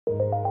It's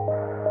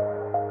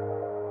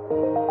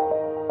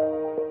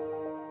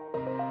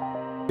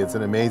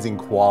an amazing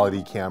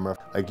quality camera.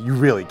 Like, you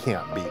really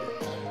can't beat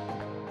it.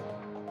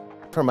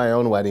 For my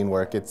own wedding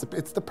work, it's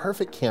the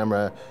perfect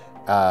camera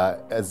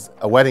as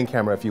a wedding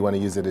camera if you want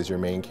to use it as your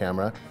main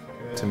camera.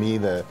 To me,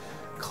 the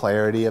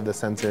clarity of the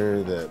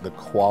sensor, the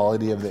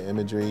quality of the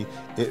imagery,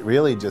 it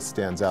really just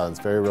stands out. It's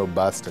very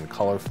robust and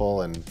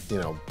colorful and,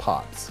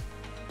 pops.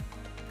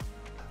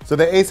 So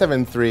the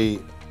A7 III,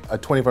 a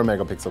 24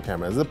 megapixel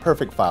camera, is a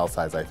perfect file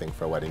size, I think,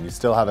 for a wedding. You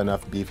still have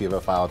enough beefy of a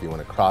file. If you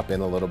want to crop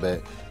in a little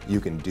bit, you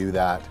can do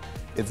that.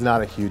 It's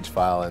not a huge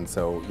file, and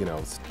so,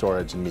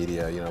 storage and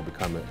media,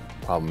 become a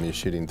problem. You're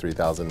shooting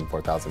 3,000,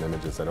 4,000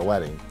 images at a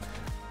wedding.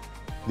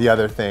 The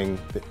other thing,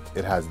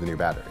 it has the new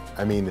battery.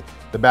 I mean,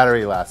 the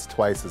battery lasts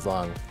twice as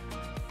long.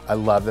 I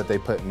love that they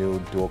put new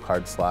dual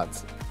card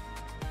slots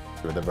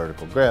with a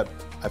vertical grip.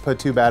 I put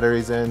 2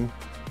 batteries in,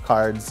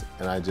 cards,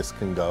 and I just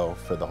can go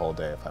for the whole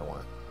day if I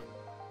want.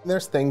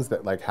 There's things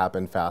that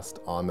happen fast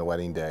on the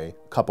wedding day.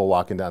 Couple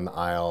walking down the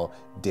aisle,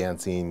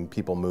 dancing,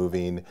 people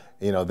moving.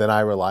 Then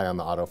I rely on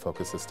the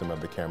autofocus system of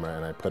the camera,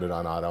 and I put it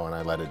on auto and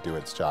I let it do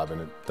its job,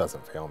 and it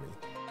doesn't fail me.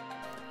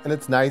 And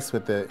it's nice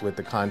with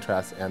the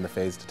contrast and the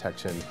phase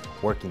detection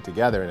working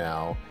together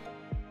now,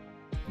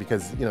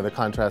 because the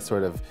contrast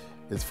sort of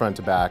is front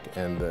to back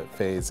and the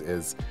phase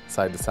is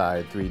side to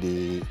side,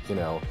 3D.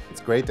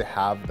 It's great to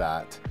have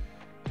that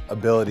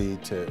ability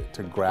to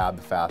grab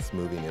fast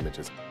moving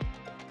images.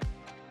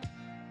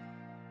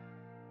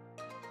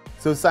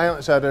 So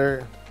silent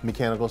shutter,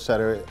 mechanical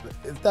shutter,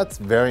 that's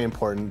very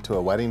important to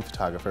a wedding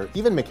photographer.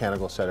 Even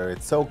mechanical shutter,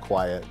 it's so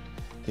quiet.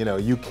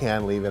 You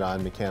can leave it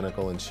on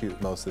mechanical and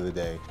shoot most of the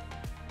day.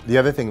 The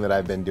other thing that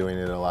I've been doing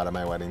at a lot of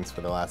my weddings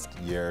for the last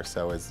year or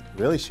so is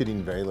really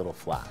shooting very little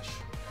flash.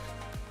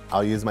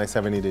 I'll use my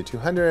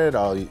 70-200,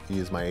 I'll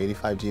use my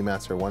 85G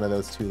Master, one of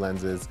those 2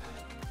 lenses,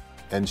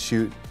 and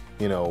shoot,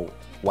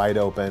 wide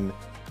open,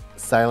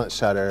 silent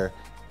shutter,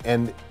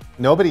 and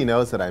nobody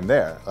knows that I'm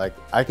there.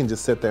 I can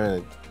just sit there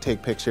and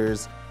take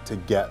pictures to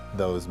get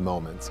those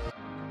moments.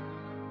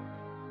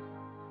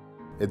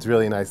 It's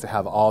really nice to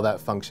have all that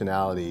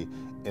functionality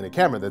in a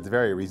camera that's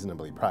very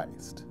reasonably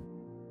priced.